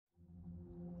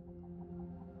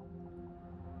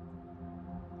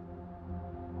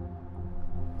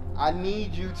I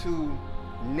need you to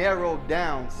narrow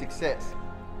down success.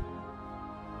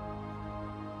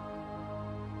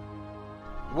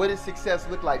 What does success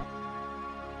look like?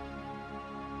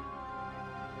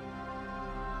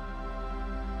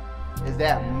 Is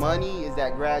that money? Is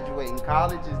that graduating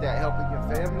college? Is that helping your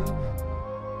family?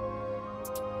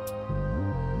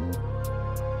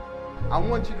 I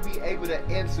want you to be able to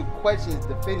answer questions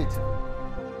definitively.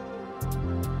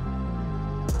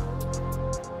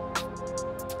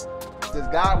 Does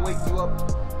God wake you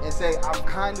up and say, I'm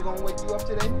kind of going to wake you up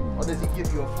today? Or does he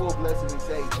give you a full blessing and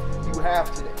say, you have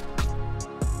today?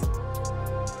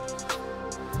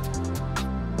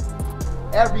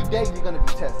 Every day you're going to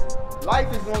be tested.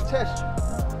 Life is going to test you.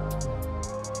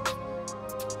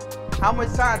 How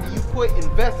much time do you put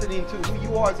invested into who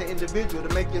you are as an individual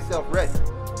to make yourself ready?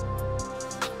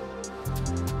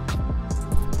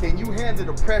 Can you handle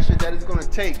the pressure that it's going to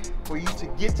take for you to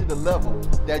get to the level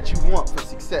that you want for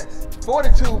success?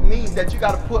 Fortitude means that you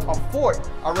got to put a fort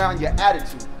around your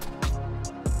attitude.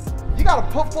 You got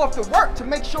to put forth the work to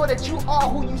make sure that you are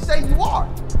who you say you are.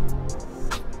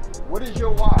 What is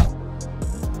your why?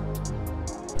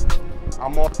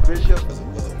 I'm Mark Bishop. It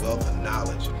was a wealth of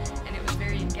knowledge. And it was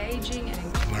very engaging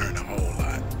and Learned a whole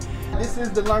lot. This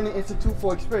is the Learning Institute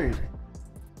for Experience.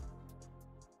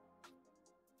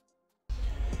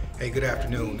 Hey, good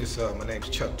afternoon. My name's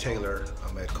Chuck Taylor.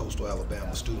 I'm at Coastal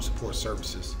Alabama Student Support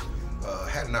Services.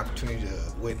 Had an opportunity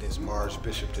to witness Mars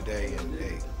Bishop today, and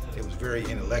it was very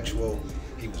intellectual.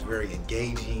 He was very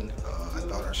engaging. I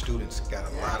thought our students got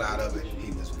a lot out of it.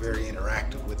 He was very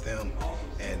interactive with them,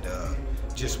 and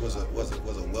just was a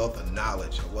wealth of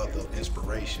knowledge, a wealth of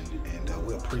inspiration, and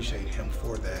we appreciate him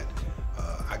for that.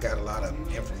 I got a lot of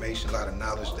information, a lot of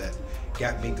knowledge that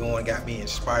got me going, got me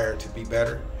inspired to be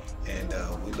better. And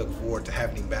we look forward to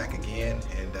having him back again,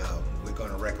 and we're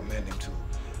going to recommend him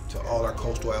to all our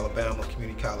Coastal Alabama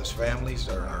Community College families,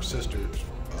 or our sister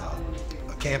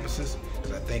campuses,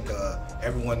 because I think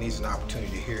everyone needs an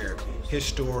opportunity to hear his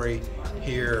story,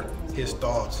 hear his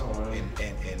thoughts,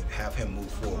 and have him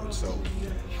move forward. So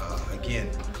again,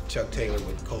 Chuck Taylor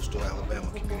with Coastal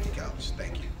Alabama Community College.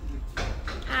 Thank you.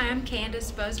 Hi, I'm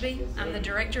Candace Busby. I'm the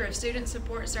Director of Student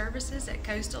Support Services at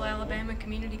Coastal Alabama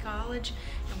Community College,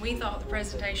 and we thought the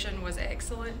presentation was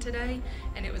excellent today,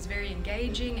 and it was very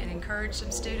engaging and encouraged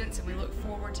some students, and we look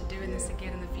forward to doing this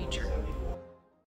again in the future.